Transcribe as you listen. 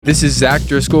This is Zach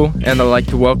Driscoll, and I'd like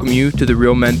to welcome you to the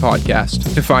Real Men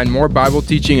Podcast. To find more Bible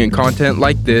teaching and content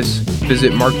like this,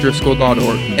 visit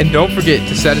markdriscoll.org. And don't forget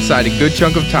to set aside a good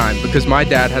chunk of time because my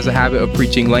dad has a habit of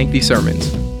preaching lengthy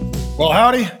sermons. Well,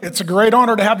 howdy. It's a great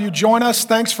honor to have you join us.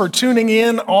 Thanks for tuning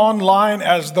in online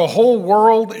as the whole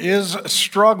world is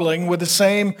struggling with the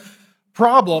same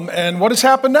problem. And what has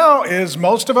happened now is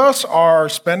most of us are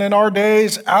spending our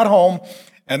days at home.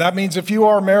 And that means if you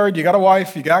are married, you got a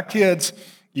wife, you got kids,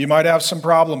 you might have some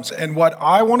problems. And what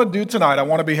I want to do tonight, I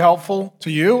want to be helpful to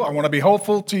you. I want to be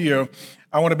hopeful to you.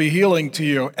 I want to be healing to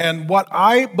you. And what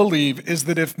I believe is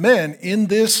that if men in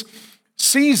this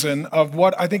season of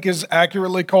what I think is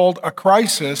accurately called a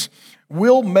crisis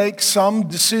will make some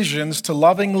decisions to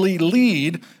lovingly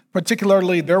lead,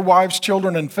 particularly their wives,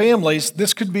 children, and families,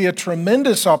 this could be a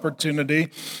tremendous opportunity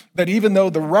that even though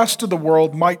the rest of the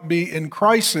world might be in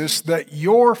crisis, that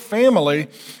your family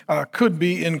could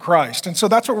be in Christ. And so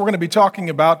that's what we're going to be talking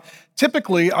about.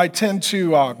 Typically, I tend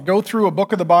to go through a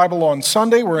book of the Bible on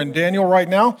Sunday. We're in Daniel right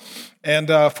now. And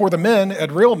for the men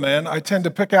at Real Men, I tend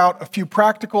to pick out a few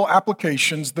practical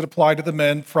applications that apply to the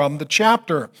men from the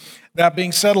chapter. That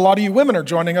being said, a lot of you women are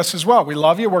joining us as well. We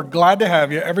love you. We're glad to have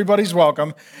you. Everybody's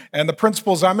welcome. And the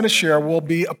principles I'm going to share will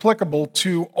be applicable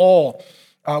to all.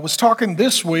 I was talking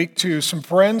this week to some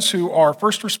friends who are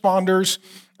first responders,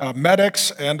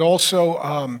 medics, and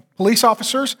also police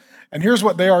officers. And here's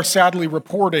what they are sadly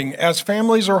reporting. As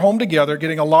families are home together,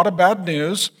 getting a lot of bad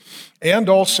news, and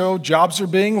also jobs are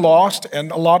being lost, and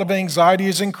a lot of anxiety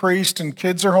is increased, and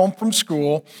kids are home from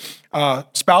school.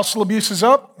 Spousal abuse is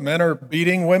up. Men are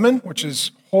beating women, which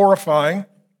is horrifying.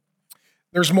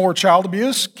 There's more child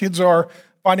abuse. Kids are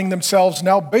finding themselves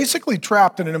now basically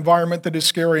trapped in an environment that is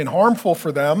scary and harmful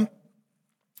for them.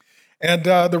 And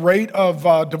the rate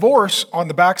of divorce on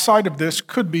the backside of this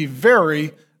could be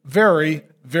very, very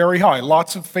high.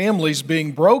 Lots of families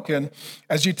being broken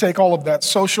as you take all of that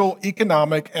social,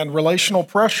 economic, and relational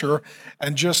pressure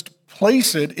and just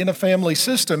place it in a family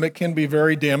system. It can be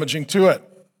very damaging to it.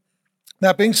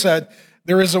 That being said,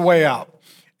 there is a way out.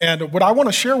 And what I want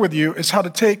to share with you is how to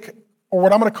take, or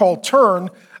what I'm going to call turn,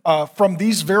 from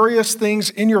these various things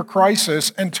in your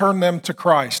crisis and turn them to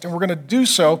Christ. And we're going to do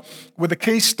so with a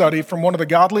case study from one of the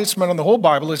godliest men in the whole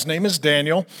Bible. His name is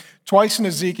Daniel. Twice in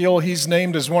Ezekiel, he's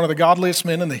named as one of the godliest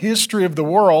men in the history of the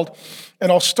world.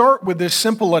 And I'll start with this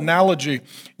simple analogy.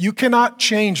 You cannot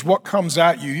change what comes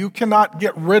at you. You cannot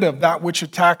get rid of that which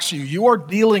attacks you. You are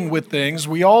dealing with things,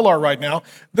 we all are right now,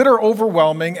 that are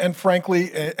overwhelming and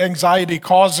frankly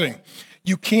anxiety-causing.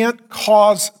 You can't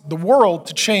cause the world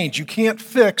to change. You can't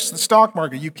fix the stock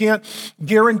market. You can't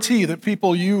guarantee that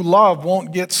people you love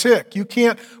won't get sick. You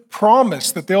can't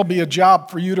promise that there'll be a job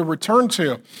for you to return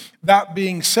to. That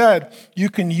being said,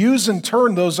 you can use and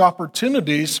turn those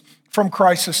opportunities from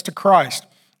crisis to Christ.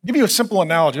 I'll give you a simple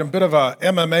analogy. I'm a bit of a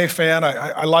MMA fan.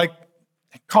 I like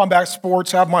combat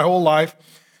sports, have my whole life.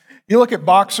 You look at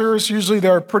boxers, usually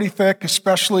they're pretty thick,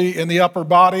 especially in the upper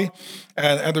body,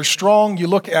 and they're strong. You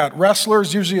look at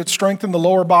wrestlers, usually it's strength in the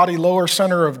lower body, lower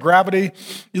center of gravity.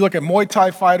 You look at Muay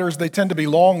Thai fighters, they tend to be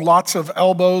long, lots of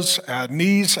elbows,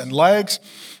 knees, and legs.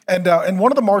 And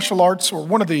one of the martial arts, or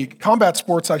one of the combat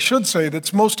sports, I should say,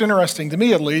 that's most interesting to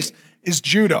me at least, is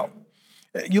judo.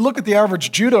 You look at the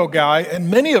average judo guy, and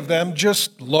many of them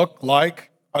just look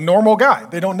like a normal guy.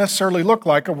 They don't necessarily look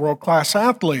like a world-class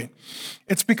athlete.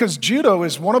 It's because judo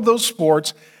is one of those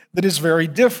sports that is very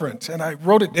different. And I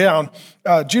wrote it down.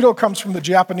 Judo comes from the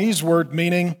Japanese word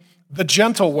meaning the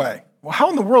gentle way. Well, how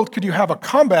in the world could you have a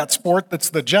combat sport that's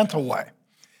the gentle way?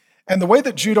 And the way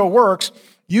that judo works,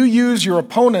 you use your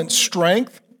opponent's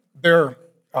strength, their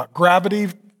gravity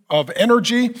of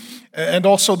energy, and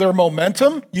also their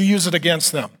momentum. You use it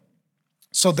against them.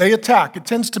 So they attack. It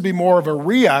tends to be more of a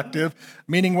reactive,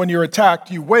 meaning when you're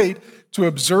attacked, you wait to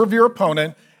observe your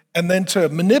opponent and then to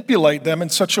manipulate them in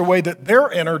such a way that their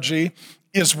energy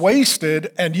is wasted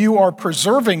and you are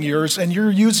preserving yours and you're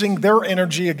using their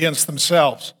energy against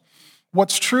themselves.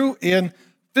 What's true in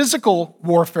physical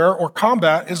warfare or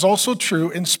combat is also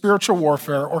true in spiritual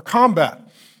warfare or combat.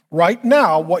 Right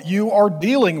now, what you are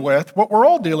dealing with, what we're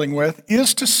all dealing with,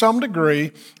 is to some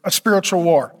degree a spiritual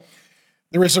war.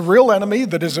 There is a real enemy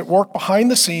that is at work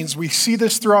behind the scenes. We see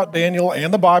this throughout Daniel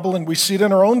and the Bible, and we see it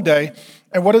in our own day.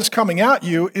 And what is coming at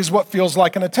you is what feels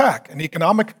like an attack, an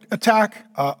economic attack,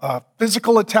 a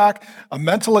physical attack, a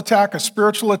mental attack, a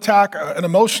spiritual attack, an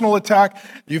emotional attack.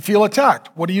 You feel attacked.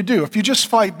 What do? If you just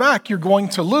fight back, you're going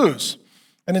to lose.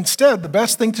 And instead, the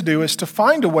best thing to do is to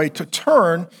find a way to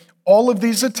turn all of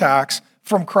these attacks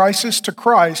from crisis to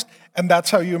Christ and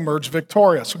that's how you emerge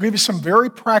victorious. I'll give you some very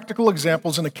practical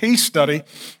examples in a case study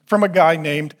from a guy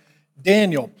named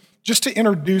Daniel. Just to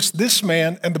introduce this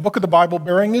man and the book of the Bible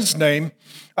bearing his name,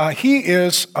 he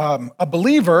is a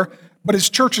believer, but his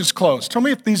church is closed. Tell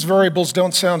me if these variables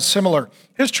don't sound similar.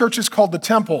 His church is called the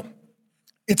Temple.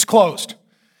 It's closed.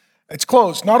 It's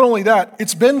closed. Not only that,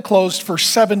 it's been closed for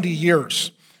 70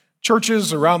 years.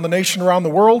 Churches around the nation, around the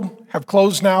world, have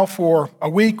closed now for a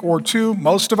week or two,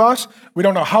 most of us. We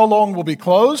don't know how long we'll be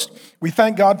closed. We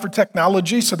thank God for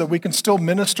technology so that we can still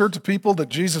minister to people that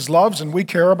Jesus loves and we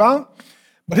care about.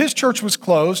 But his church was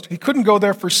closed. He couldn't go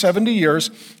there for 70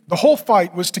 years. The whole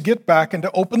fight was to get back and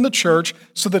to open the church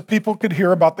so that people could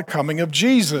hear about the coming of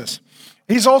Jesus.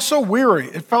 He's also weary.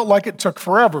 It felt like it took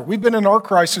forever. We've been in our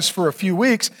crisis for a few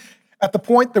weeks. At the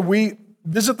point that we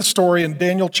visit the story in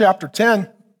Daniel chapter 10,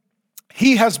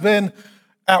 he has been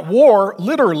at war,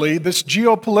 literally, this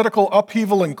geopolitical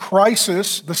upheaval and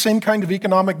crisis, the same kind of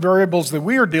economic variables that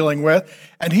we are dealing with,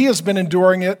 and he has been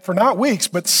enduring it for not weeks,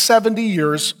 but 70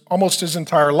 years, almost his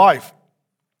entire life.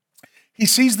 He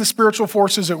sees the spiritual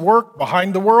forces at work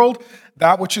behind the world,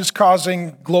 that which is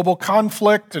causing global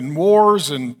conflict and wars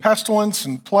and pestilence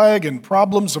and plague and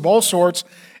problems of all sorts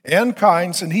and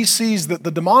kinds, and he sees that the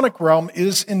demonic realm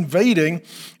is invading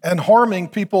and harming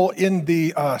people in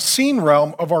the seen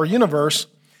realm of our universe.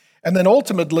 And then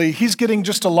ultimately, he's getting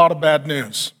just a lot of bad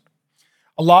news.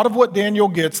 A lot of what Daniel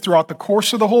gets throughout the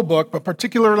course of the whole book, but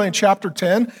particularly in chapter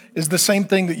 10, is the same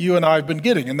thing that you and I have been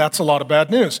getting, and that's a lot of bad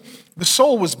news. The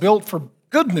soul was built for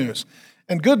good news,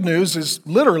 and good news is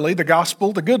literally the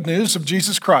gospel, the good news of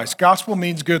Jesus Christ. Gospel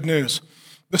means good news.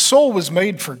 The soul was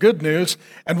made for good news,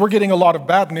 and we're getting a lot of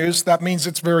bad news. That means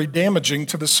it's very damaging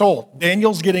to the soul.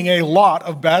 Daniel's getting a lot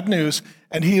of bad news,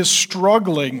 and he is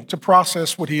struggling to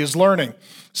process what he is learning.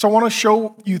 So I want to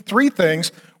show you three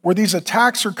things where these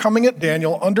attacks are coming at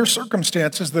Daniel under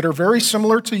circumstances that are very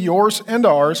similar to yours and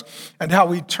ours, and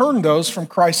how he turned those from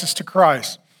crisis to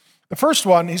Christ. The first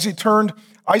one is he turned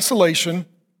isolation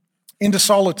into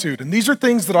solitude. And these are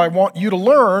things that I want you to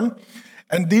learn,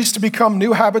 and these to become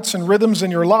new habits and rhythms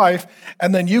in your life,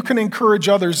 and then you can encourage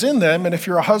others in them. And if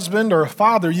you're a husband or a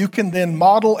father, you can then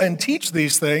model and teach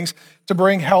these things to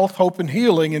bring health, hope, and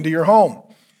healing into your home.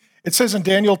 It says in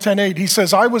Daniel 10:8, he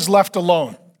says, I was left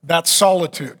alone. That's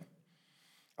solitude.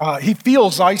 He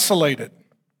feels isolated.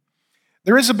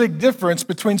 There is a big difference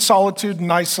between solitude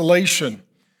and isolation.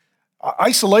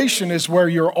 Isolation is where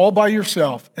you're all by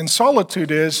yourself, and solitude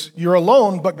is you're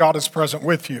alone, but God is present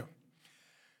with you.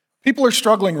 People are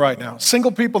struggling right now.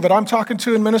 Single people that I'm talking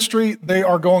to in ministry, they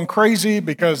are going crazy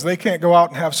because they can't go out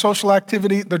and have social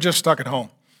activity. They're just stuck at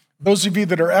home. Those of you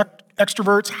that are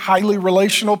extroverts, highly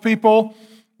relational people,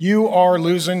 you are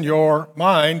losing your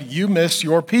mind. You miss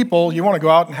your people. You want to go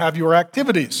out and have your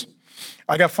activities.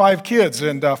 I got 5 kids,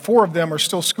 and 4 of them are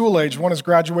still school age. One has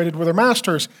graduated with her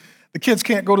master's. The kids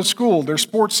can't go to school. Their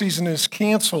sports season is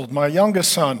canceled. My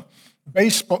youngest son,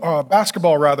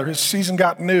 basketball, his season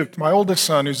got nuked. My oldest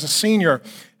son, who's a senior,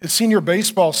 his senior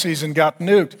baseball season got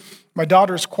nuked. My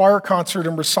daughter's choir concert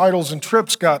and recitals and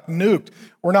trips got nuked.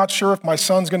 We're not sure if my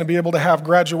son's going to be able to have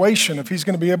graduation, if he's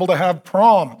going to be able to have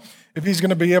prom, if he's going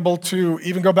to be able to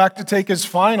even go back to take his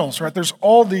finals, right? There's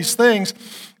all these things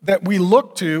that we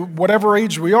look to, whatever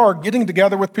age we are, getting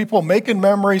together with people, making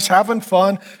memories, having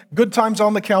fun, good times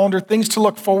on the calendar, things to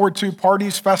look forward to,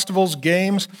 parties, festivals,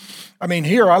 games. I mean,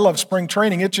 here, I love spring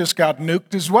training. It just got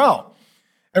nuked as well.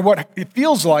 And what it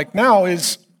feels like now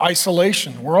is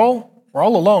isolation. We're all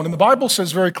alone. And the Bible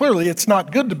says very clearly it's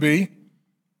not good to be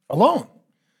alone.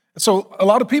 So a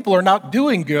lot of people are not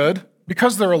doing good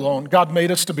because they're alone. God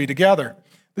made us to be together.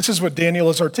 This is what Daniel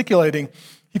is articulating.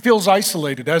 He feels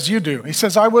isolated, as you do. He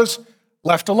says, I was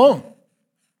left alone.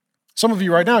 Some of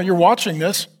you right now, you're watching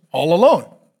this all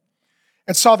alone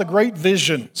and saw the great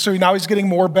vision. So now he's getting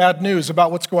more bad news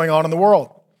about what's going on in the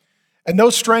world. And no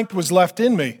strength was left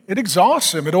in me. It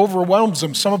exhausts him. It overwhelms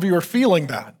him. Some of you are feeling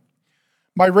that.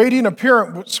 My radiant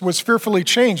appearance was fearfully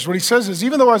changed. What he says is,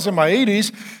 even though I was in my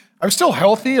 80s, I was still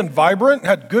healthy and vibrant,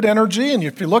 had good energy, and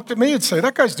if you looked at me, you'd say,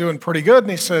 that guy's doing pretty good. And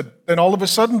he said, then all of a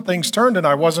sudden things turned and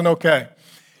I wasn't okay.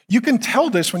 You can tell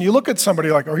this when you look at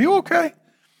somebody like, are you okay?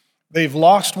 They've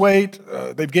lost weight,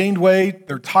 they've gained weight,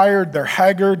 they're tired, they're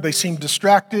haggard, they seem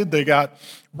distracted, they got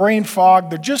brain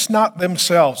fog, they're just not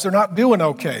themselves. They're not doing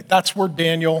okay. That's where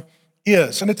Daniel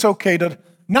is. And it's okay to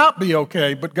not be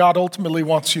okay, but God ultimately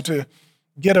wants you to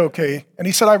get okay. And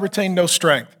he said, I retain no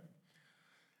strength.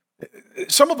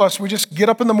 Some of us, we just get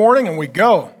up in the morning and we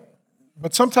go.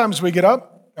 But sometimes we get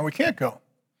up and we can't go.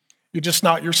 You're just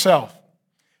not yourself.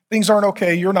 Things aren't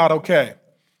okay. You're not okay.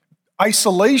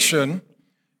 Isolation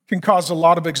can cause a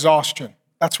lot of exhaustion.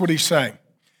 That's what he's saying.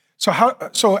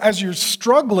 So as you're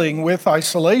struggling with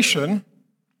isolation,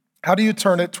 how do you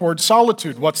turn it towards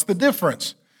solitude? What's the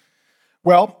difference?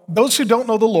 Well, those who don't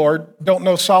know the Lord don't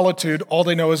know solitude. All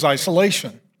they know is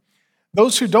isolation.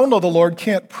 Those who don't know the Lord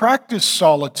can't practice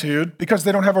solitude because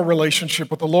they don't have a relationship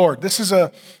with the Lord. This is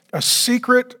a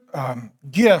secret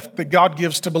gift that God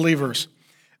gives to believers.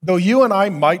 Though you and I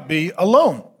might be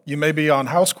alone. You may be on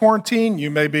house quarantine. You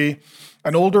may be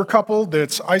an older couple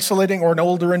that's isolating, or an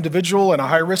older individual in a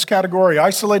high-risk category,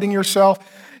 isolating yourself.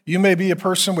 You may be a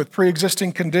person with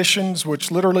pre-existing conditions, which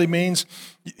literally means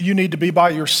you need to be by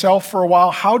yourself for a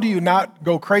while. How do you not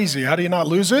go crazy? How do you not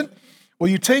lose it? Well,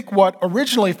 you take what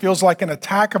originally feels like an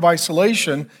attack of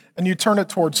isolation and you turn it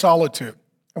towards solitude.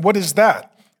 And what is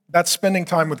that? That's spending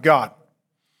time with God.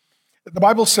 The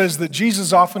Bible says that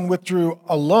Jesus often withdrew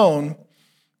alone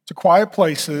to quiet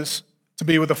places to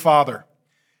be with the Father.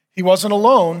 He wasn't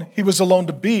alone, he was alone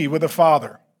to be with the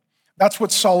Father. That's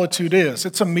what solitude is.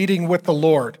 It's a meeting with the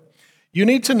Lord. You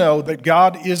need to know that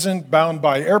God isn't bound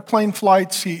by airplane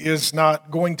flights. He is not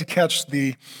going to catch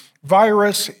the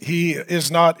virus. He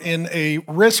is not in a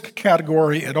risk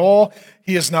category at all.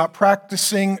 He is not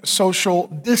practicing social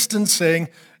distancing.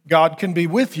 God can be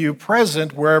with you,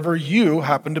 present wherever you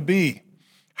happen to be.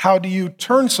 How do you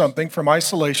turn something from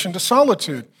isolation to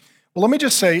solitude? Well, let me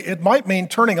just say, it might mean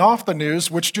turning off the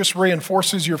news, which just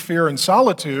reinforces your fear and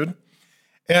solitude,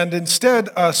 and instead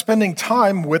spending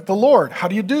time with the Lord. How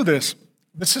do you do this?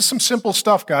 This is some simple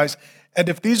stuff, guys. And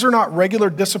if these are not regular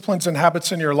disciplines and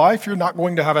habits in your life, you're not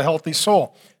going to have a healthy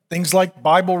soul. Things like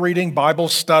Bible reading, Bible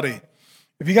study.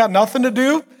 If you got nothing to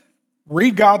do,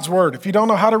 read God's Word. If you don't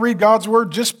know how to read God's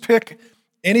Word, just pick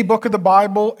any book of the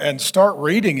Bible and start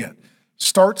reading it.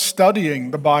 Start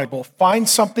studying the Bible. Find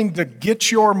something to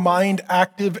get your mind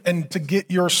active and to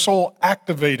get your soul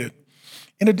activated.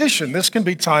 In addition, this can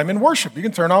be time in worship. You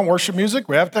can turn on worship music.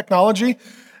 We have technology.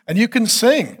 And you can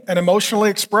sing and emotionally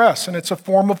express, and it's a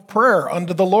form of prayer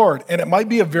unto the Lord, and it might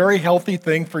be a very healthy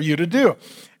thing for you to do.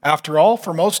 After all,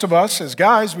 for most of us as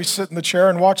guys, we sit in the chair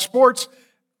and watch sports.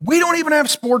 We don't even have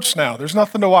sports now. There's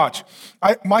nothing to watch.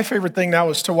 My favorite thing now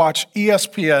is to watch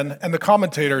ESPN and the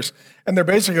commentators, and they're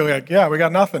basically like, yeah, we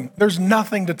got nothing. There's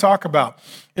nothing to talk about.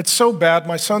 It's so bad.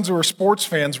 My sons who are sports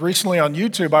fans, recently on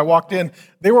YouTube, I walked in,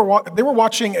 they were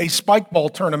watching a spike ball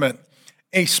tournament.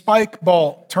 A spike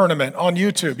ball tournament on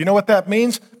YouTube. You know what that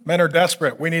means? Men are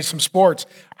desperate. We need some sports.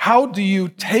 How do you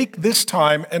take this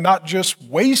time and not just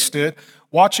waste it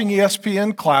watching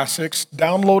ESPN classics,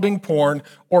 downloading porn,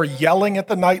 or yelling at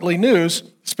the nightly news?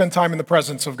 Spend time in the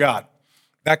presence of God.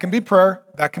 That can be prayer.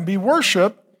 That can be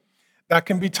worship. That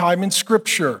can be time in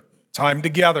Scripture, time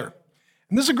together.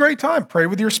 And this is a great time. Pray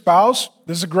with your spouse.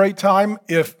 This is a great time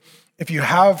if you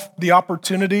have the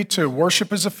opportunity to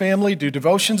worship as a family, do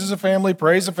devotions as a family,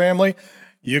 pray as a family,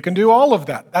 you can do all of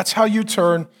that. That's how you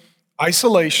turn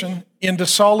isolation into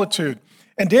solitude.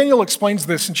 And Daniel explains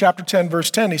this in chapter 10,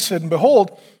 verse 10. He said, "And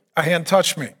behold, a hand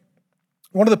touched me."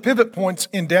 One of the pivot points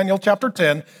in Daniel chapter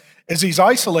 10 is he's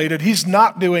isolated, he's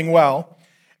not doing well,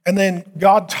 and then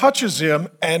God touches him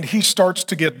and he starts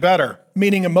to get better,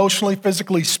 meaning emotionally,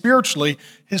 physically, spiritually,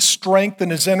 his strength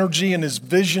and his energy and his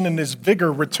vision and his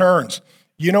vigor returns.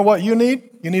 You know what you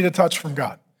need? You need a touch from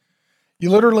God.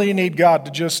 You literally need God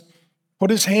to just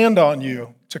put his hand on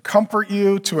you, to comfort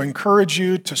you, to encourage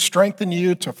you, to strengthen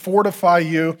you, to fortify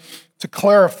you, to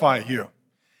clarify you.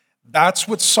 That's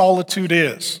what solitude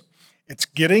is. It's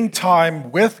getting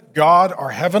time with God,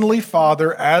 our Heavenly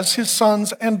Father, as his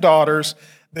sons and daughters,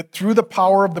 that through the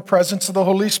power of the presence of the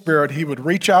Holy Spirit, he would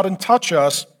reach out and touch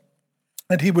us,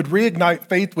 and he would reignite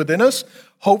faith within us,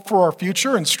 hope for our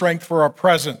future, and strength for our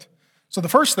present. So the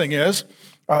first thing is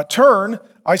turn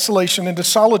isolation into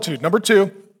solitude. Number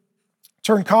two,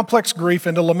 turn complex grief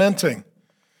into lamenting.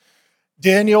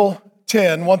 Daniel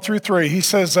 10, 1 through 3, he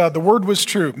says, the word was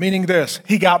true, meaning this,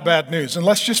 he got bad news. And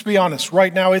let's just be honest,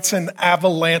 right now it's an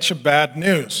avalanche of bad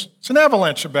news. It's an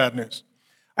avalanche of bad news.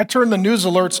 I turn the news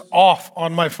alerts off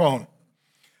on my phone.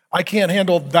 I can't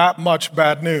handle that much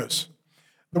bad news.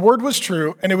 The word was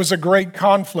true, and it was a great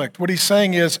conflict. What he's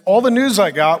saying is, all the news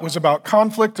I got was about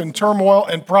conflict and turmoil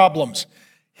and problems.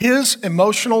 His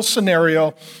emotional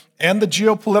scenario and the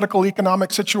geopolitical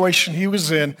economic situation he was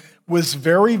in was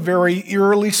very, very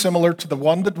eerily similar to the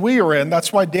one that we are in.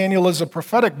 That's why Daniel is a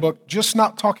prophetic book, just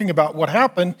not talking about what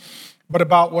happened, but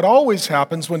about what always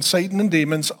happens when Satan and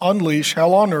demons unleash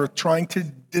hell on earth, trying to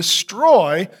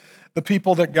destroy the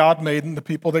people that God made and the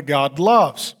people that God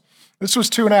loves. This was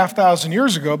 2,500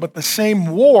 years ago, but the same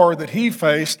war that he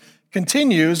faced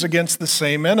continues against the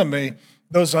same enemy,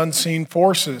 those unseen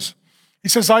forces. He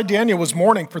says, I, Daniel, was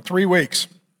mourning for 3 weeks.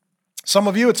 Some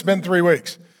of you, it's been 3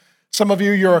 weeks. Some of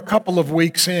you, you're a couple of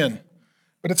weeks in.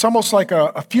 But it's almost like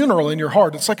a funeral in your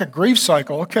heart. It's like a grief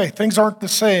cycle. Okay, things aren't the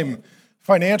same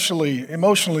financially,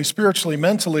 emotionally, spiritually,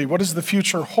 mentally. What does the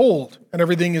future hold? And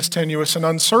everything is tenuous and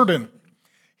uncertain.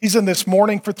 He's in this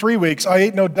mourning for 3 weeks. I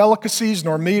ate no delicacies,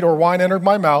 nor meat or wine entered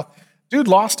my mouth. Dude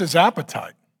lost his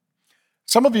appetite.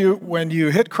 Some of you, when you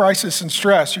hit crisis and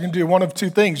stress, you can do one of two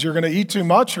things. You're going to eat too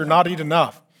much or not eat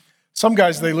enough. Some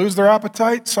guys, they lose their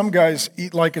appetite. Some guys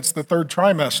eat like it's the third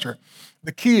trimester.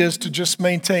 The key is to just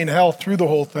maintain health through the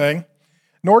whole thing.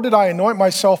 Nor did I anoint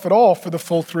myself at all for the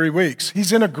full 3 weeks.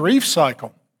 He's in a grief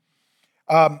cycle.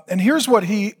 And here's what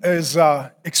he is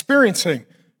experiencing,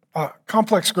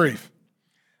 complex grief.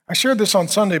 I shared this on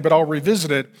Sunday, but I'll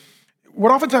revisit it.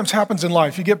 What oftentimes happens in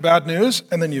life, you get bad news,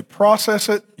 and then you process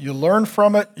it, you learn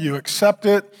from it, you accept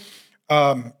it,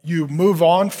 you move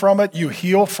on from it, you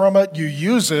heal from it, you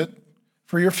use it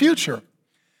for your future.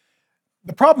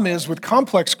 The problem is with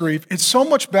complex grief, it's so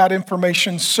much bad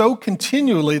information so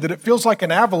continually that it feels like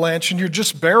an avalanche and you're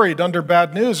just buried under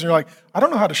bad news and you're like, I don't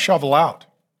know how to shovel out.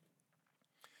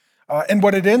 And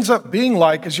what it ends up being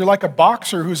like is you're like a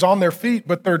boxer who's on their feet,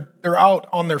 but they're out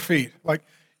on their feet. Like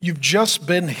you've just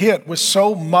been hit with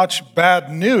so much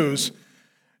bad news,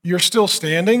 you're still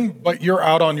standing, but you're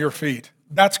out on your feet.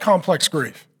 That's complex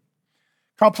grief.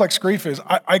 Complex grief is,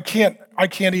 I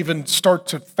can't even start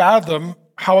to fathom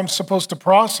how I'm supposed to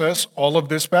process all of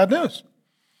this bad news.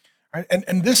 Right?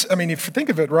 And this, I mean, if you think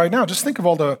of it right now, just think of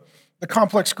all the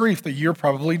complex grief that you're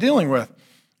probably dealing with.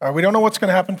 We don't know what's going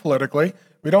to happen politically.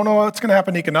 We don't know what's going to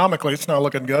happen economically. It's not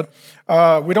looking good.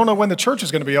 We don't know when the church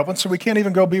is going to be open, so we can't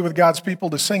even go be with God's people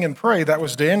to sing and pray. That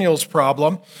was Daniel's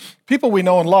problem. People we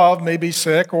know and love may be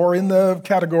sick or in the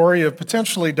category of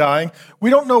potentially dying.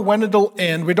 We don't know when it'll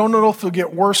end. We don't know if it'll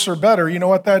get worse or better. You know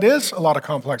what that is? A lot of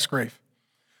complex grief.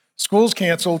 School's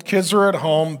canceled, kids are at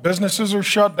home, businesses are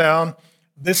shut down.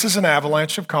 This is an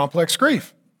avalanche of complex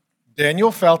grief.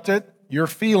 Daniel felt it, you're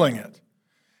feeling it.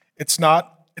 It's not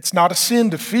a sin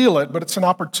to feel it, but it's an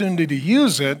opportunity to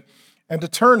use it and to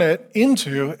turn it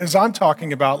into, as I'm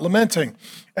talking about, lamenting.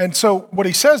 And so what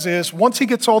he says is, once he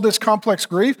gets all this complex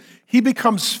grief, he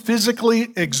becomes physically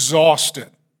exhausted.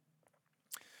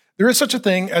 There is such a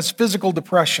thing as physical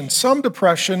depression. Some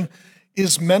depression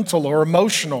is mental or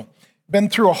emotional. Been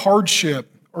through a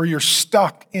hardship or you're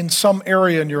stuck in some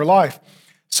area in your life.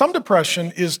 Some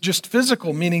depression is just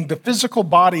physical, meaning the physical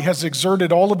body has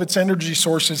exerted all of its energy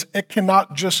sources. It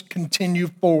cannot just continue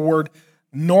forward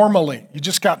normally. You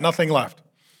just got nothing left.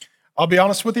 I'll be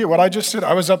honest with you, what I just did,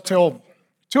 I was up till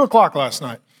 2 o'clock last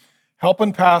night,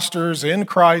 helping pastors in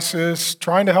crisis,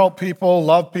 trying to help people,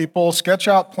 love people, sketch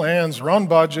out plans, run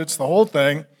budgets, the whole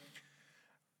thing.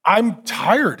 I'm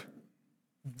tired.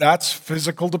 That's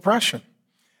physical depression.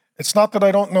 It's not that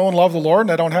I don't know and love the Lord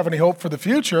and I don't have any hope for the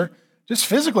future. Just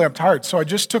physically, I'm tired. So I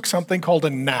just took something called a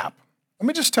nap. Let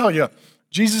me just tell you,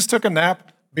 Jesus took a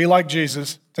nap. Be like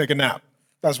Jesus, take a nap.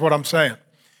 That's what I'm saying.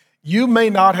 You may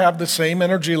not have the same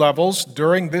energy levels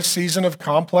during this season of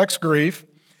complex grief.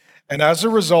 And as a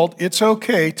result, it's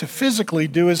okay to physically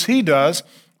do as he does.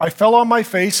 I fell on my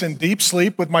face in deep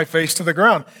sleep with my face to the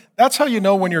ground. That's how you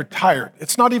know when you're tired.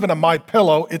 It's not even a my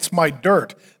pillow, it's my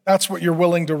dirt. That's what you're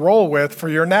willing to roll with for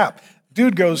your nap.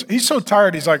 Dude goes, he's so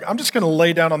tired, he's like, I'm just going to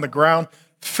lay down on the ground,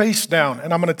 face down,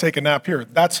 and I'm going to take a nap here.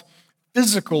 That's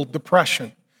physical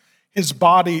depression. His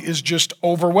body is just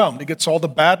overwhelmed. He gets all the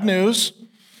bad news,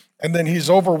 and then he's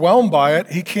overwhelmed by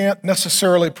it. He can't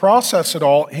necessarily process it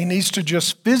all. He needs to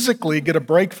just physically get a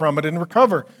break from it and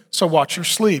recover. So watch your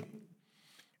sleep.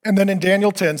 And then in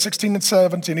Daniel 10, 16 and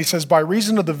 17, he says, by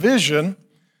reason of the vision, and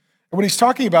what he's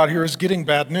talking about here is getting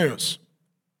bad news.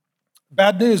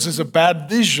 Bad news is a bad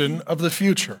vision of the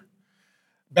future.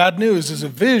 Bad news is a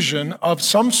vision of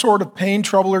some sort of pain,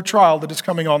 trouble, or trial that is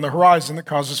coming on the horizon that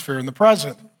causes fear in the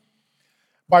present.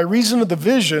 By reason of the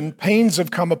vision, pains have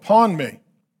come upon me,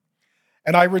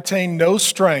 and I retain no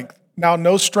strength. Now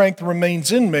no strength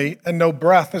remains in me, and no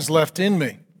breath is left in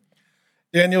me.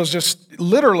 Daniel's just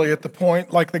literally at the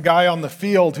point, like the guy on the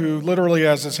field who literally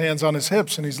has his hands on his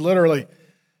hips, and he's literally,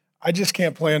 I just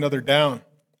can't play another down.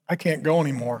 I can't go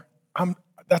anymore.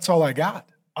 That's all I got.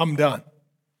 I'm done.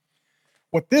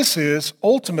 What this is,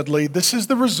 ultimately, this is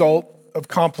the result of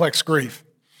complex grief.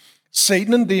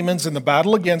 Satan and demons in the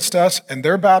battle against us, and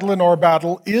their battle and our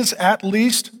battle is at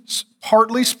least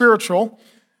partly spiritual.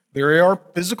 There are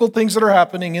physical things that are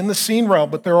happening in the seen realm,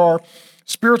 but there are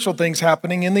spiritual things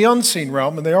happening in the unseen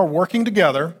realm, and they are working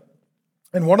together.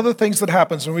 And one of the things that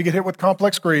happens when we get hit with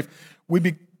complex grief, we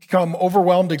become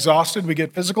overwhelmed, exhausted, we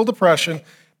get physical depression.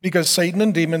 because Satan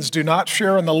and demons do not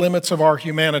share in the limits of our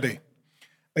humanity.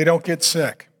 They don't get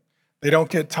sick. They don't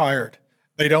get tired.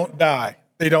 They don't die.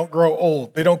 They don't grow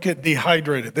old. They don't get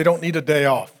dehydrated. They don't need a day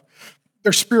off.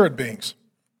 They're spirit beings.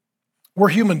 We're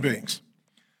human beings.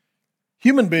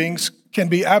 Human beings can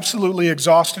be absolutely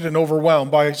exhausted and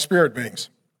overwhelmed by spirit beings.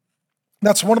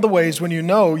 That's one of the ways when you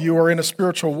know you are in a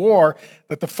spiritual war,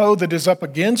 that the foe that is up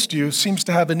against you seems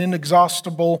to have an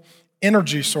inexhaustible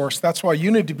energy source. That's why you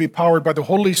need to be powered by the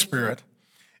Holy Spirit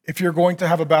if you're going to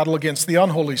have a battle against the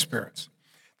unholy spirits.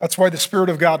 That's why the Spirit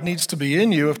of God needs to be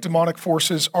in you if demonic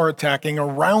forces are attacking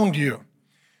around you.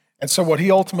 And so what he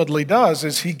ultimately does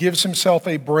is he gives himself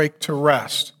a break to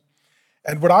rest.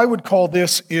 And what I would call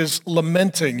this is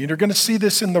lamenting. You're going to see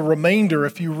this in the remainder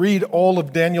if you read all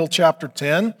of Daniel chapter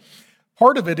 10.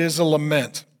 Part of it is a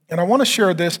lament. And I want to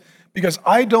share this because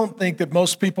I don't think that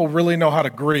most people really know how to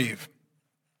grieve.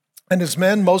 And as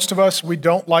men, most of us, we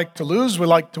don't like to lose, we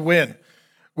like to win.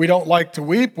 We don't like to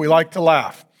weep, we like to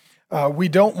laugh. We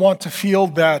don't want to feel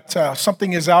that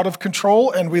something is out of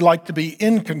control, and we like to be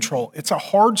in control. It's a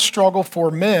hard struggle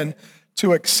for men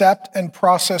to accept and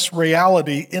process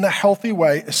reality in a healthy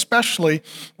way, especially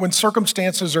when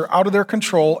circumstances are out of their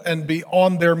control and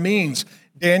beyond their means.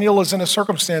 Daniel is in a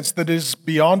circumstance that is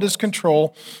beyond his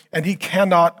control, and he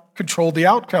cannot control the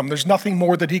outcome. There's nothing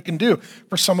more that he can do.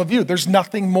 For some of you, there's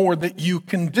nothing more that you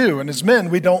can do. And as men,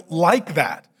 we don't like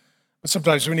that. But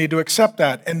sometimes we need to accept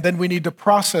that, and then we need to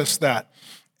process that.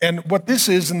 And what this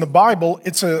is in the Bible,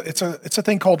 it's a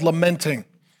thing called lamenting.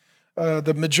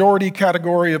 The majority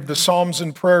category of the Psalms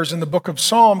and prayers in the book of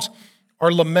Psalms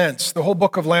are laments. The whole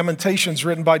book of Lamentations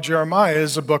written by Jeremiah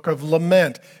is a book of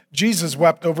lament. Jesus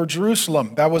wept over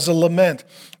Jerusalem. That was a lament.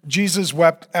 Jesus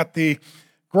wept at the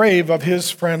grave of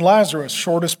his friend Lazarus.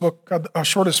 Shortest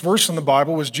verse in the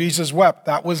Bible was Jesus wept.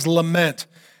 That was lament.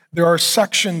 There are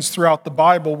sections throughout the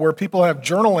Bible where people have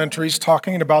journal entries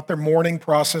talking about their mourning,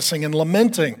 processing, and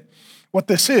lamenting. What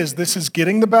this is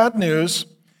getting the bad news,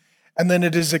 and then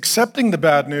it is accepting the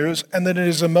bad news, and then it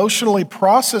is emotionally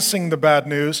processing the bad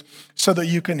news so that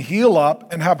you can heal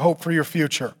up and have hope for your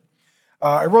future.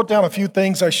 I wrote down a few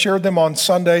things. I shared them on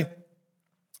Sunday,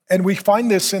 and we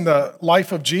find this in the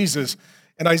life of Jesus.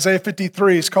 In Isaiah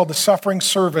 53, he's called the suffering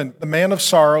servant, the man of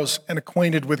sorrows, and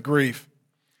acquainted with grief.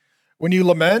 When you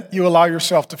lament, you allow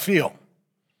yourself to feel.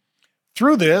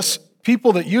 Through this,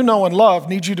 people that you know and love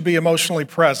need you to be emotionally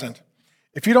present.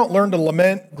 If you don't learn to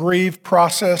lament, grieve,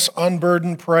 process,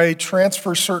 unburden, pray,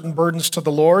 transfer certain burdens to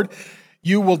the Lord,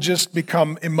 you will just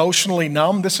become emotionally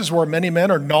numb. This is where many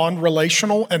men are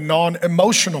non-relational and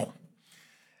non-emotional.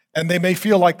 And they may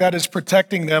feel like that is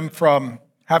protecting them from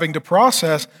having to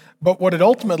process, but what it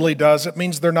ultimately does, it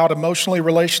means they're not emotionally,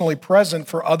 relationally present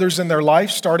for others in their life,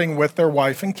 starting with their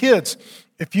wife and kids.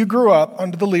 If you grew up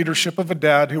under the leadership of a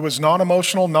dad who was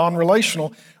non-emotional,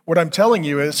 non-relational, what I'm telling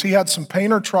you is he had some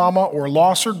pain or trauma or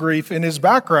loss or grief in his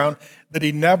background that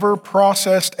he never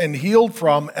processed and healed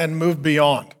from and moved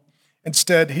beyond.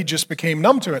 Instead, he just became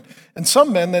numb to it. And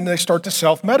some men, then they start to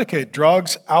self-medicate.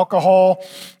 Drugs, alcohol,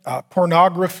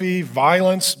 pornography,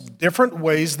 violence, different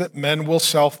ways that men will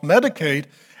self-medicate.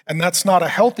 And that's not a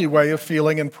healthy way of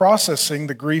feeling and processing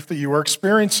the grief that you are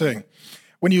experiencing.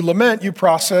 When you lament, you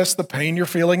process the pain you're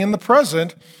feeling in the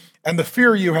present and the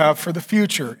fear you have for the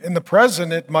future. In the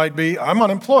present, it might be, I'm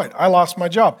unemployed. I lost my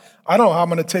job. I don't know how I'm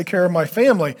going to take care of my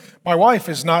family. My wife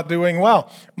is not doing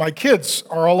well. My kids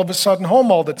are all of a sudden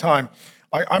home all the time.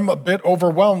 I'm a bit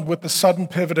overwhelmed with the sudden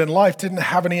pivot in life. Didn't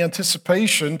have any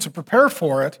anticipation to prepare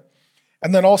for it.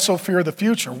 And then also fear the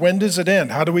future. When does it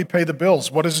end? How do we pay the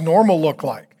bills? What does normal look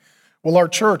like? Will our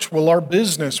church, will our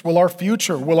business, will our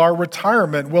future, will our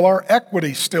retirement, will our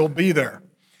equity still be there?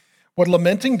 What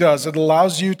lamenting does, it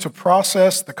allows you to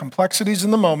process the complexities in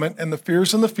the moment and the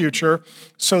fears in the future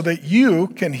so that you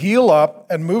can heal up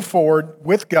and move forward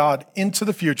with God into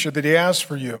the future that He has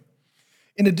for you.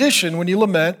 In addition, when you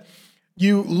lament,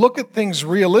 you look at things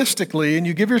realistically and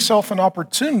you give yourself an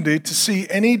opportunity to see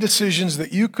any decisions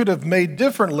that you could have made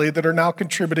differently that are now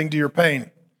contributing to your pain.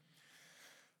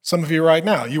 Some of you right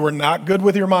now, you were not good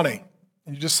with your money.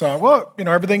 And you just thought, well,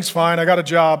 everything's fine. I got a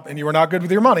job, and you were not good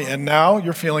with your money. And now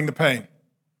you're feeling the pain.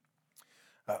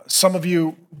 Some of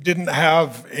you didn't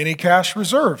have any cash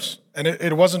reserves. And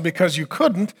it wasn't because you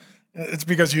couldn't. It's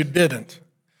because you didn't.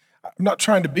 I'm not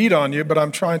trying to beat on you, but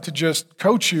I'm trying to just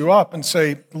coach you up and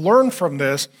say, learn from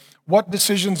this. What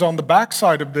decisions on the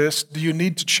backside of this do you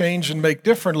need to change and make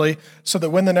differently so that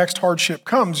when the next hardship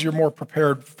comes, you're more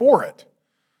prepared for it?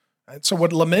 And so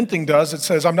what lamenting does, it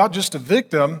says, I'm not just a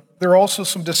victim. There are also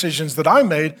some decisions that I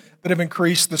made that have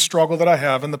increased the struggle that I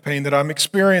have and the pain that I'm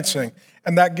experiencing.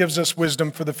 And that gives us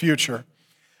wisdom for the future.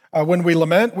 When we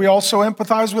lament, we also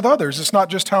empathize with others. It's not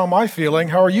just how am I feeling,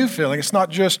 how are you feeling? It's not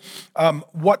just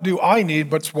what do I need,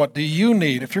 but it's what do you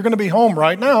need? If you're going to be home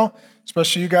right now,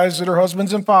 especially you guys that are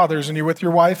husbands and fathers, and you're with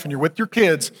your wife and you're with your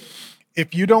kids,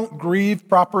 if you don't grieve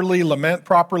properly, lament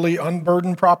properly,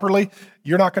 unburden properly,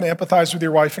 you're not going to empathize with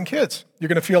your wife and kids. You're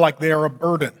going to feel like they are a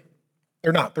burden.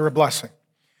 They're not, they're a blessing.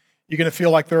 You're going to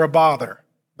feel like they're a bother.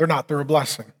 They're not, they're a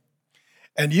blessing.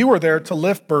 And you are there to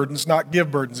lift burdens, not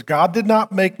give burdens. God did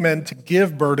not make men to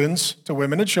give burdens to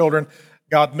women and children.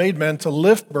 God made men to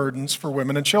lift burdens for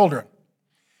women and children.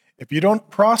 If you don't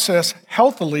process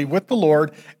healthily with the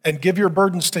Lord and give your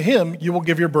burdens to Him, you will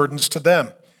give your burdens to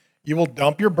them. You will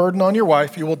dump your burden on your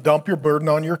wife. You will dump your burden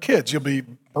on your kids. You'll be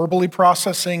verbally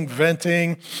processing,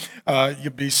 venting.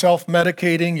 You'll be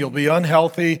self-medicating. You'll be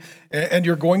unhealthy. And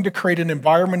you're going to create an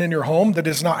environment in your home that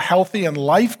is not healthy and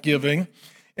life-giving.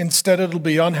 Instead, it'll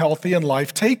be unhealthy and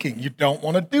life-taking. You don't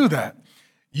want to do that.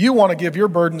 You want to give your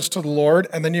burdens to the Lord,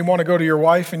 and then you want to go to your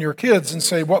wife and your kids and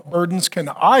say, what burdens can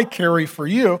I carry for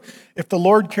you? If the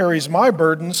Lord carries my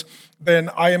burdens, then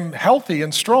I am healthy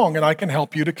and strong, and I can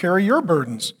help you to carry your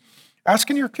burdens.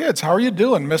 Asking your kids, how are you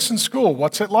doing? Missing school?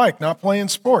 What's it like? Not playing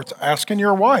sports? Asking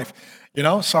your wife,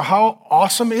 so how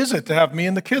awesome is it to have me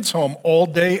and the kids home all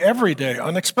day, every day,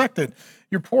 unexpected?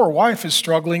 Your poor wife is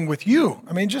struggling with you.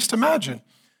 I mean, just imagine.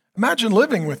 Imagine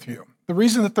living with you. The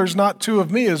reason that there's not two of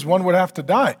me is one would have to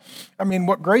die. I mean,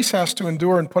 what Grace has to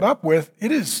endure and put up with, it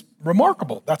is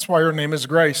remarkable. That's why her name is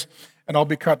Grace, and I'll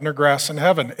be cutting her grass in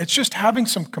heaven. It's just having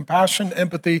some compassion,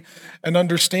 empathy, and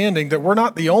understanding that we're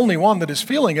not the only one that is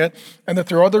feeling it, and that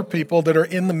there are other people that are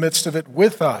in the midst of it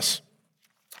with us.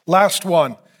 Last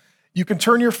one, you can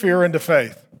turn your fear into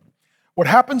faith. What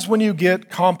happens when you get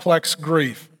complex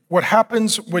grief? What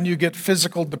happens when you get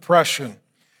physical depression?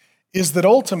 Is that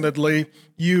ultimately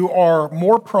you are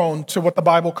more prone to what the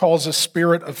Bible calls a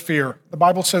spirit of fear. The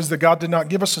Bible says that God did not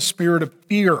give us a spirit of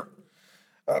fear.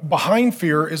 Behind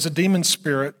fear is a demon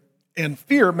spirit, and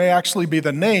fear may actually be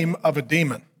the name of a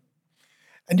demon.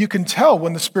 And you can tell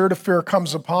when the spirit of fear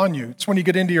comes upon you. It's when you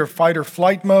get into your fight or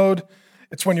flight mode.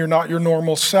 It's when you're not your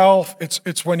normal self.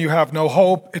 It's when you have no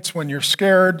hope. It's when you're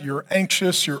scared, you're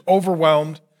anxious, you're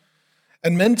overwhelmed.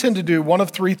 And men tend to do one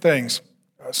of three things.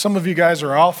 Some of you guys are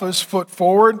alphas, foot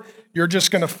forward. You're just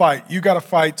going to fight. You got to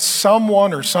fight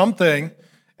someone or something.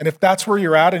 And if that's where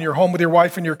you're at and you're home with your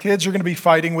wife and your kids, you're going to be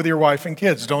fighting with your wife and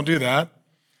kids. Don't do that.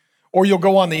 Or you'll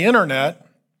go on the internet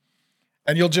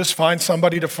and you'll just find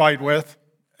somebody to fight with.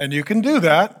 And you can do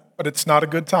that, but it's not a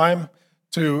good time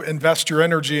to invest your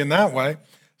energy in that way.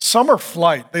 Some are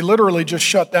flight. They literally just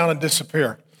shut down and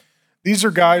disappear. These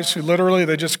are guys who literally,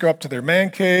 they just go up to their man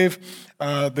cave.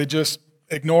 They just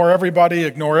ignore everybody,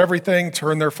 ignore everything,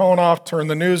 turn their phone off, turn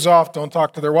the news off, don't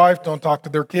talk to their wife, don't talk to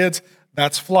their kids.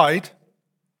 That's flight.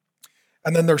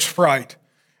 And then there's fright.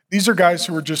 These are guys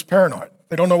who are just paranoid.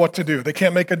 They don't know what to do. They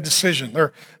can't make a decision.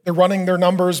 They're running their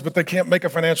numbers, but they can't make a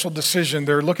financial decision.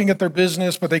 They're looking at their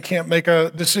business, but they can't make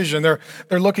a decision. They're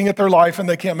looking at their life, and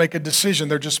they can't make a decision.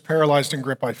 They're just paralyzed and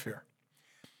gripped by fear.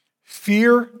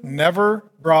 Fear never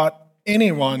brought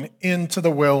anyone into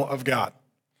the will of God.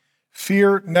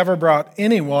 Fear never brought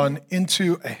anyone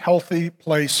into a healthy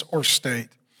place or state.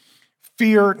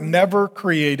 Fear never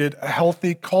created a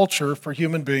healthy culture for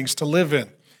human beings to live in.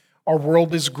 Our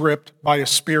world is gripped by a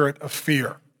spirit of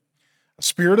fear. A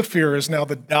spirit of fear is now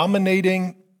the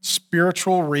dominating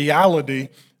spiritual reality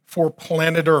for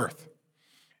planet Earth.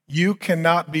 You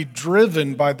cannot be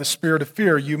driven by the spirit of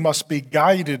fear. You must be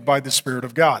guided by the Spirit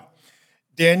of God.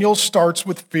 Daniel starts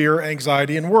with fear,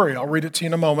 anxiety, and worry. I'll read it to you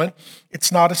in a moment.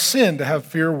 It's not a sin to have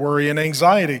fear, worry, and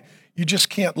anxiety. You just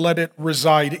can't let it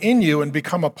reside in you and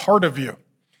become a part of you.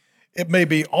 It may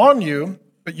be on you,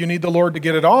 but you need the Lord to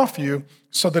get it off you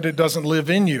so that it doesn't live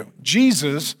in you.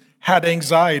 Jesus had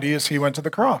anxiety as he went to the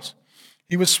cross.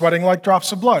 He was sweating like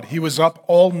drops of blood. He was up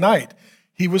all night.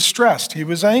 He was stressed. He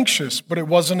was anxious, but it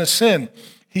wasn't a sin.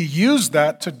 He used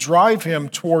that to drive him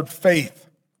toward faith.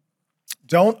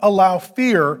 Don't allow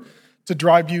fear to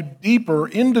drive you deeper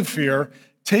into fear.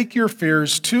 Take your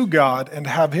fears to God and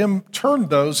have him turn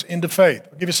those into faith.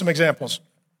 I'll give you some examples.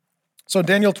 So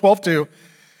Daniel 12:2,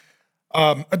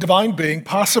 a divine being,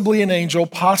 possibly an angel,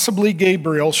 possibly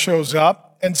Gabriel, shows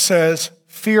up and says,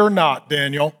 "Fear not,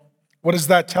 Daniel." What does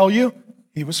that tell you?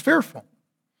 He was fearful.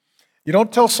 You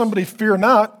don't tell somebody fear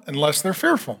not unless they're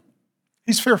fearful.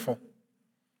 He's fearful.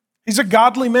 He's a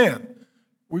godly man.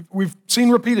 We've seen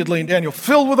repeatedly in Daniel,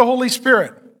 filled with the Holy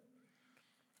Spirit,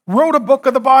 wrote a book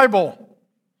of the Bible.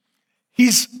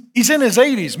 He's in his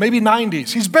 80s, maybe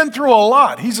 90s. He's been through a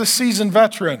lot. He's a seasoned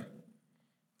veteran.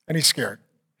 And he's scared.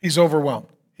 He's overwhelmed.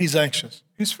 He's anxious.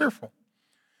 He's fearful.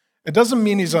 It doesn't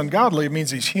mean he's ungodly, it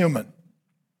means he's human.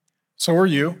 So are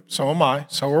you, so am I,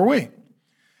 so are we.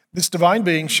 This divine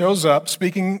being shows up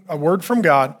speaking a word from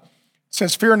God,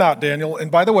 says, "Fear not, Daniel." And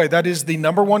by the way, that is the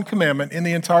number one commandment in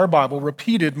the entire Bible,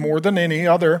 repeated more than any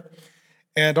other.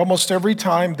 And almost every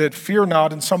time that "fear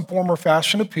not" in some form or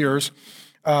fashion appears,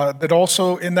 that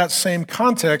also in that same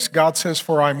context, God says,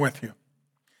 "For I'm with you."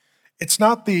 It's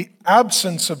not the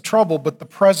absence of trouble, but the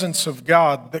presence of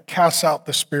God that casts out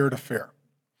the spirit of fear.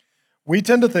 We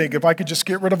tend to think if I could just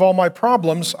get rid of all my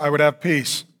problems, I would have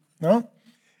peace. No?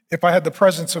 If I had the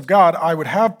presence of God, I would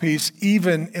have peace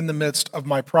even in the midst of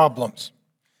my problems.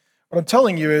 What I'm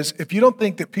telling you is, if you don't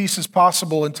think that peace is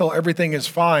possible until everything is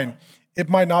fine, it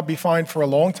might not be fine for a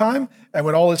long time, and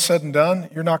when all is said and done,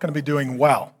 you're not going to be doing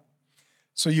well.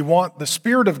 So you want the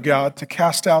Spirit of God to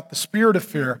cast out the spirit of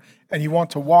fear, and you want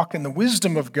to walk in the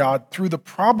wisdom of God through the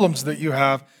problems that you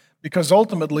have, because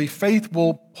ultimately faith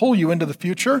will pull you into the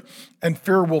future and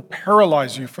fear will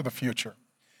paralyze you for the future.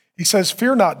 He says,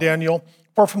 "Fear not, Daniel,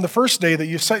 for from the first day that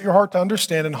you set your heart to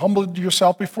understand and humbled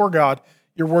yourself before God,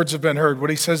 your words have been heard." What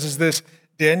he says is this: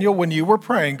 Daniel, when you were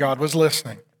praying, God was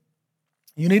listening.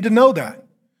 You need to know that.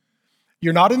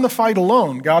 You're not in the fight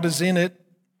alone. God is in it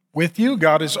with you.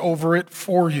 God is over it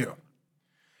for you.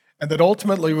 And that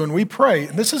ultimately when we pray,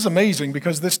 and this is amazing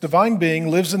because this divine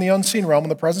being lives in the unseen realm in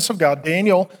the presence of God.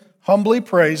 Daniel humbly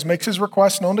prays, makes his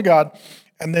request known to God,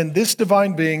 and then this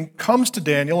divine being comes to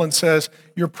Daniel and says,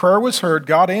 "Your prayer was heard.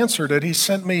 God answered it. He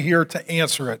sent me here to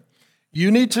answer it."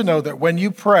 You need to know that when you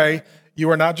pray,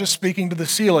 you are not just speaking to the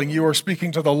ceiling, you are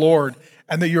speaking to the Lord,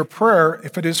 and that your prayer,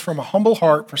 if it is from a humble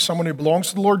heart for someone who belongs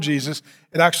to the Lord Jesus,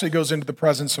 it actually goes into the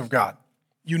presence of God.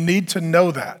 You need to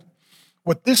know that.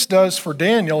 What this does for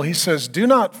Daniel, he says, do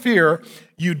not fear.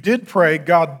 You did pray,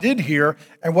 God did hear,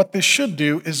 and what this should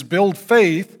do is build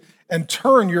faith and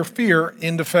turn your fear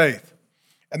into faith.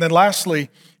 And then lastly,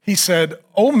 he said,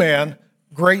 "O man,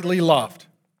 greatly loved."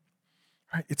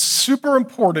 It's super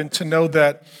important to know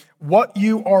that what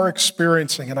you are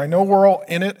experiencing, and I know we're all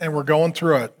in it and we're going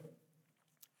through it,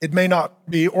 it may not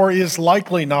be, or is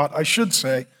likely not, I should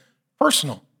say,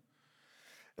 personal.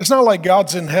 It's not like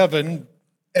God's in heaven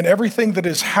and everything that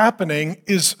is happening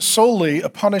is solely a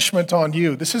punishment on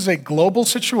you. This is a global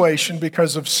situation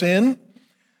because of sin,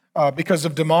 because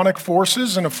of demonic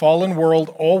forces in a fallen world,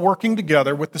 all working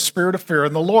together with the spirit of fear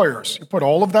and the lawyers. You put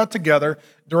all of that together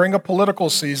during a political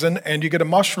season and you get a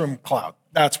mushroom cloud.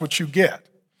 That's what you get.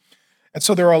 And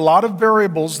so there are a lot of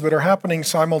variables that are happening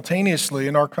simultaneously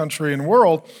in our country and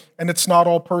world, and it's not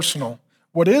all personal.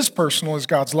 What is personal is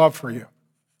God's love for you.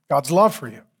 God's love for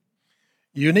you.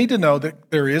 You need to know that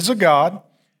there is a God,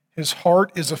 his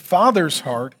heart is a father's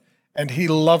heart, and he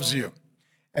loves you.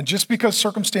 And just because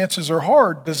circumstances are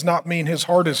hard does not mean his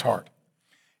heart is hard.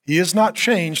 He has not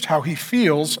changed how he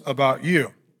feels about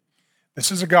you.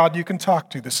 This is a God you can talk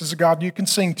to. This is a God you can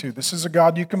sing to. This is a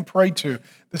God you can pray to.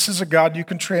 This is a God you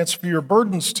can transfer your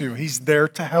burdens to. He's there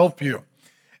to help you.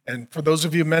 And for those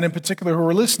of you men in particular who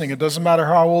are listening, it doesn't matter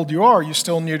how old you are, you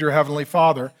still need your heavenly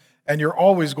Father, and you're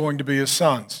always going to be his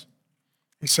sons.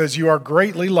 He says, "You are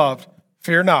greatly loved.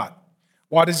 Fear not."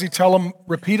 Why does he tell them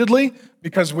repeatedly?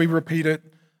 Because we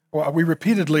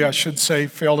repeatedly, I should say,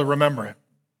 fail to remember it.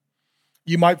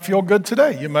 You might feel good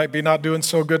today. You might be not doing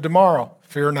so good tomorrow.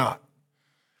 Fear not.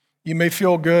 You may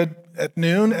feel good at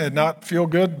noon and not feel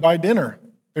good by dinner.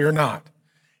 Fear not.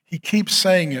 He keeps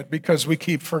saying it because we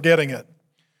keep forgetting it.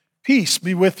 Peace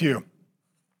be with you.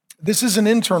 This is an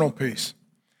internal peace.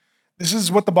 This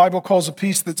is what the Bible calls a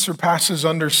peace that surpasses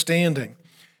understanding.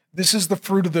 This is the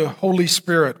fruit of the Holy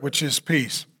Spirit, which is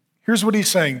peace. Here's what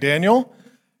he's saying, Daniel,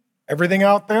 everything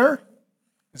out there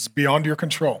is beyond your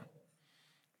control.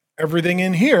 Everything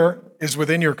in here is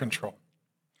within your control.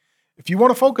 If you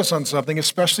want to focus on something,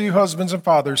 especially you husbands and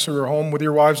fathers who are home with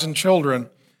your wives and children,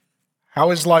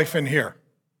 how is life in here?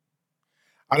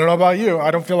 I don't know about you.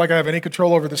 I don't feel like I have any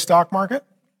control over the stock market,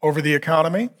 over the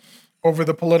economy, over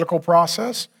the political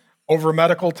process, over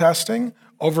medical testing,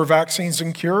 over vaccines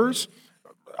and cures.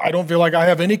 I don't feel like I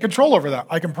have any control over that.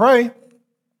 I can pray.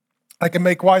 I can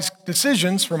make wise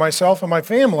decisions for myself and my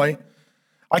family.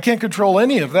 I can't control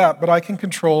any of that, but I can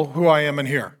control who I am in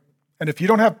here. And if you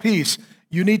don't have peace,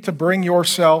 you need to bring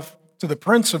yourself to the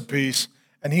Prince of Peace,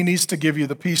 and he needs to give you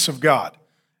the peace of God.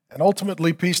 And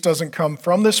ultimately, peace doesn't come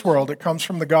from this world. It comes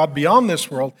from the God beyond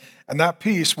this world, and that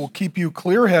peace will keep you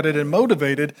clear-headed and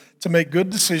motivated to make good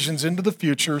decisions into the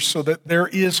future so that there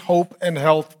is hope and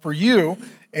health for you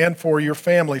and for your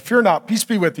family. Fear not. Peace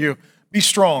be with you. Be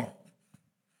strong.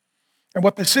 And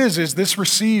what this is this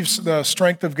receives the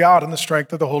strength of God and the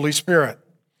strength of the Holy Spirit.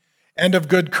 And of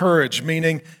good courage,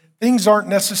 meaning things aren't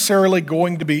necessarily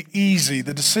going to be easy.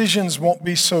 The decisions won't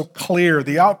be so clear.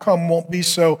 The outcome won't be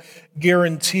so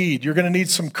guaranteed. You're going to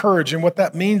need some courage. And what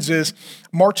that means is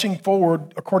marching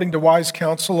forward according to wise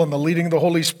counsel and the leading of the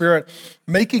Holy Spirit,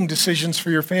 making decisions for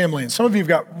your family. And some of you have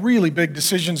got really big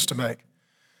decisions to make.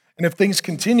 And if things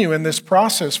continue in this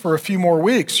process for a few more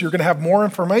weeks, you're going to have more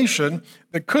information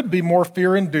that could be more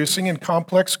fear-inducing and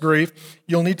complex grief.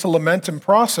 You'll need to lament and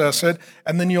process it,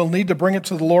 and then you'll need to bring it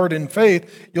to the Lord in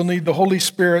faith. You'll need the Holy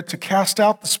Spirit to cast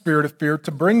out the spirit of fear, to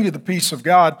bring you the peace of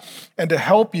God, and to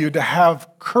help you to have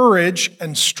courage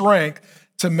and strength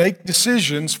to make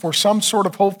decisions for some sort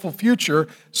of hopeful future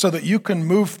so that you can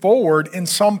move forward in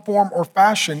some form or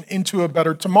fashion into a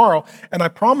better tomorrow. And I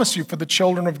promise you, for the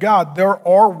children of God, there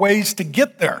are ways to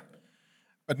get there,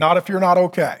 but not if you're not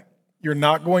okay. You're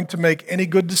not going to make any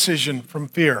good decision from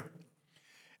fear.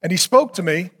 And he spoke to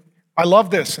me. I love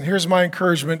this, and here's my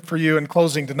encouragement for you in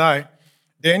closing tonight.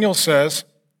 Daniel says,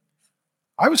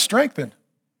 I was strengthened.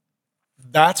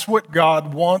 That's what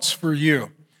God wants for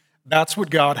you. That's what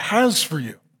God has for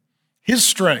you, his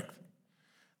strength.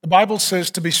 The Bible says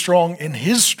to be strong in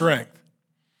his strength.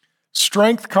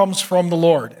 Strength comes from the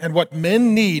Lord. And what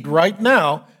men need right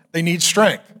now, they need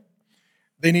strength.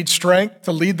 They need strength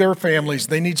to lead their families.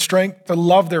 They need strength to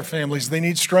love their families. They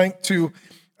need strength to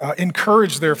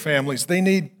encourage their families. They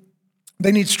need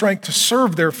strength to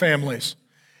serve their families.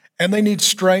 And they need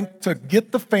strength to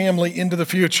get the family into the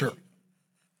future.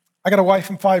 I got a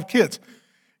wife and 5 kids.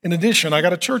 In addition, I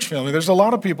got a church family. There's a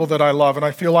lot of people that I love and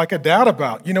I feel like a dad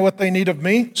about. You know what they need of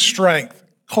me? Strength,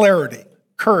 clarity,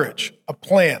 courage, a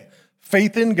plan,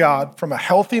 faith in God from a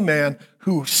healthy man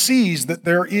who sees that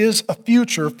there is a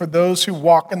future for those who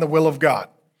walk in the will of God.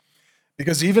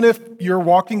 Because even if you're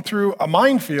walking through a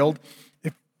minefield,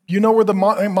 if you know where the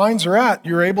mines are at,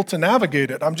 you're able to navigate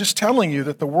it. I'm just telling you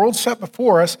that the world set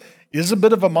before us is a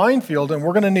bit of a minefield, and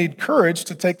we're going to need courage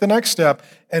to take the next step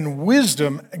and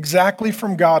wisdom exactly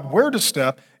from God where to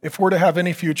step if we're to have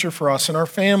any future for us and our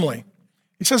family.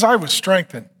 He says, I was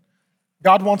strengthened.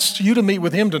 God wants you to meet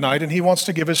with him tonight, and he wants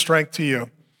to give his strength to you.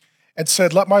 And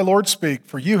said, let my Lord speak,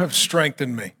 for you have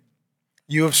strengthened me.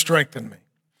 You have strengthened me.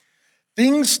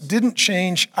 Things didn't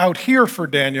change out here for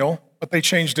Daniel, but they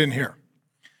changed in here.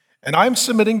 And I'm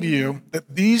submitting to you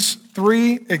that these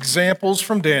 3 examples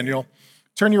from Daniel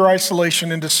turn your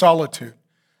isolation into solitude.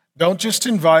 Don't just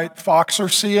invite Fox or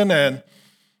CNN,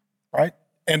 right,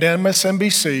 and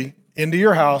MSNBC into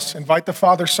your house. Invite the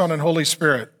Father, Son, and Holy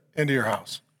Spirit into your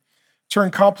house.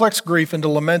 Turn complex grief into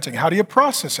lamenting. How do you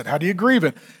process it? How do you grieve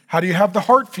it? How do you have the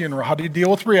heart funeral? How do you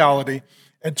deal with reality?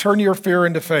 And turn your fear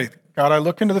into faith. God, I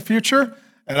look into the future,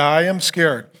 and I am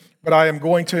scared, but I am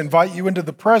going to invite you into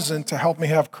the present to help me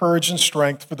have courage and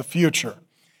strength for the future.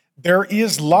 There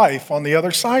is life on the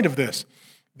other side of this.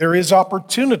 There is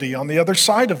opportunity on the other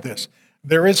side of this.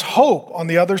 There is hope on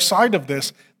the other side of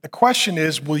this. The question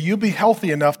is, will you be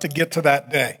healthy enough to get to that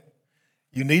day?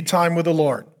 You need time with the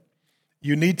Lord.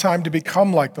 You need time to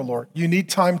become like the Lord. You need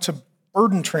time to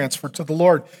burden transfer to the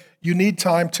Lord. You need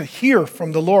time to hear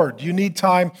from the Lord. You need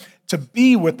time to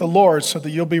be with the Lord so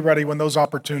that you'll be ready when those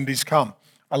opportunities come.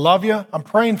 I love you. I'm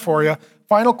praying for you.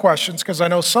 Final questions, because I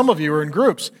know some of you are in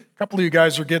groups. A couple of you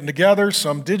guys are getting together,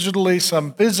 some digitally,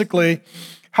 some physically.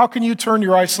 How can you turn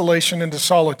your isolation into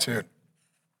solitude?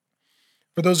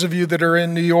 For those of you that are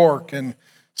in New York and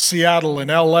Seattle and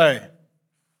LA,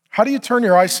 how do you turn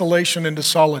your isolation into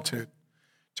solitude?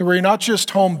 To where you're not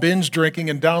just home binge drinking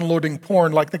and downloading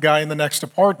porn like the guy in the next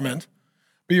apartment,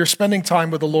 but you're spending time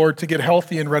with the Lord to get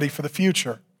healthy and ready for the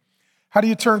future. How do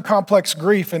you turn complex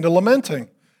grief into lamenting?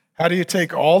 How do you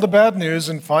take all the bad news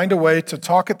and find a way to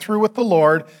talk it through with the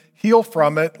Lord, heal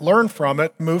from it, learn from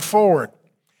it, move forward?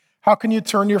 How can you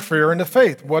turn your fear into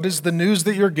faith? What is the news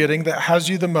that you're getting that has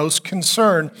you the most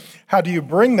concerned? How do you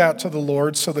bring that to the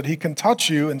Lord so that he can touch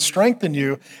you and strengthen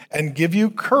you and give you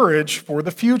courage for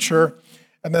the future?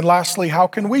 And then lastly, how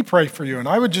can we pray for you? And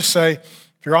I would just say,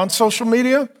 if you're on social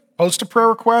media, post a prayer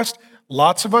request.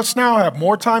 Lots of us now have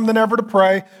more time than ever to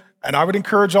pray. And I would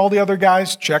encourage all the other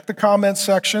guys, check the comments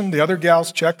section. The other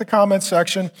gals, check the comments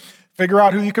section. Figure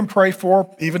out who you can pray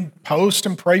for. Even post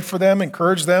and pray for them,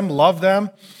 encourage them, love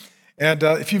them. And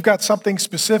if you've got something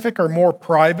specific or more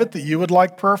private that you would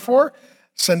like prayer for,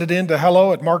 send it in to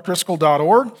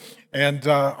hello@markdriscoll.org, and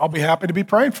I'll be happy to be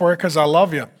praying for you because I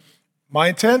love you. My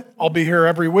intent, I'll be here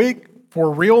every week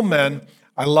for real men.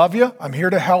 I love you. I'm here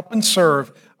to help and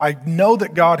serve. I know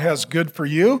that God has good for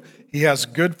you. He has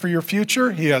good for your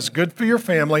future. He has good for your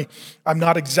family. I'm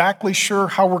not exactly sure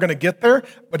how we're going to get there,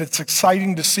 but it's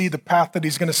exciting to see the path that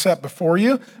he's going to set before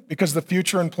you because the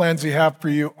future and plans he has for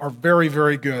you are very,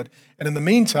 very good. And in the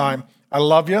meantime, I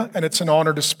love you, and it's an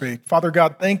honor to speak. Father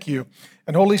God, thank you.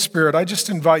 And Holy Spirit, I just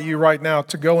invite you right now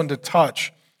to go and to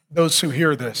touch those who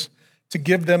hear this, to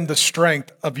give them the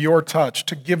strength of your touch,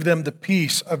 to give them the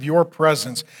peace of your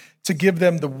presence, to give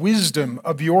them the wisdom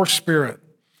of your Spirit.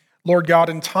 Lord God,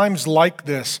 in times like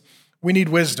this, we need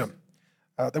wisdom,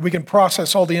 that we can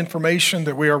process all the information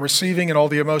that we are receiving and all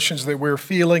the emotions that we're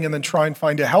feeling, and then try and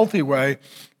find a healthy way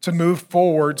to move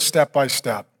forward step by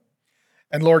step.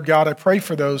 And Lord God, I pray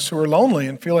for those who are lonely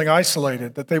and feeling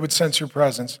isolated, that they would sense your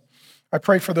presence. I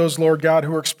pray for those, Lord God,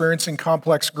 who are experiencing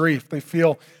complex grief. They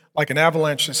feel like an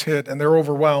avalanche has hit and they're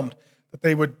overwhelmed, that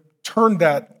they would turn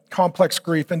that complex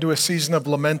grief into a season of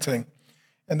lamenting,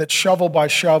 and that shovel by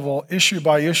shovel, issue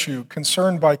by issue,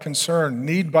 concern by concern,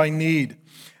 need by need,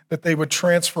 that they would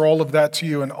transfer all of that to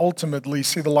you and ultimately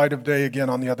see the light of day again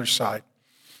on the other side.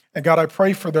 And God, I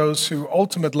pray for those who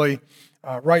ultimately,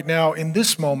 right now in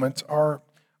this moment, are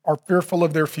fearful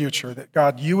of their future, that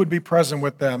God, you would be present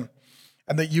with them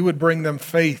and that you would bring them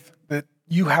faith, that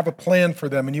you have a plan for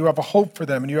them and you have a hope for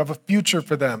them and you have a future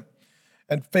for them.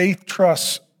 And faith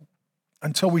trusts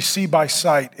until we see by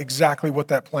sight exactly what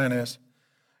that plan is.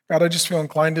 God, I just feel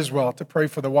inclined as well to pray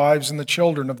for the wives and the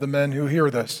children of the men who hear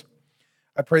this.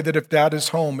 I pray that if dad is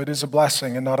home, it is a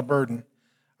blessing and not a burden.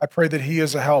 I pray that he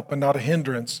is a help and not a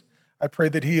hindrance. I pray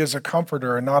that he is a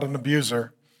comforter and not an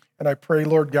abuser. And I pray,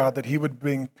 Lord God, that he would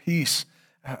bring peace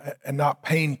and not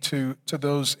pain to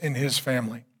those in his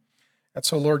family. And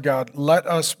so, Lord God, let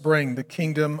us bring the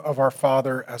kingdom of our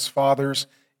Father as fathers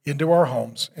into our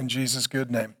homes. In Jesus'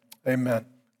 good name, amen.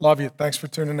 Love you. Thanks for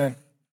tuning in.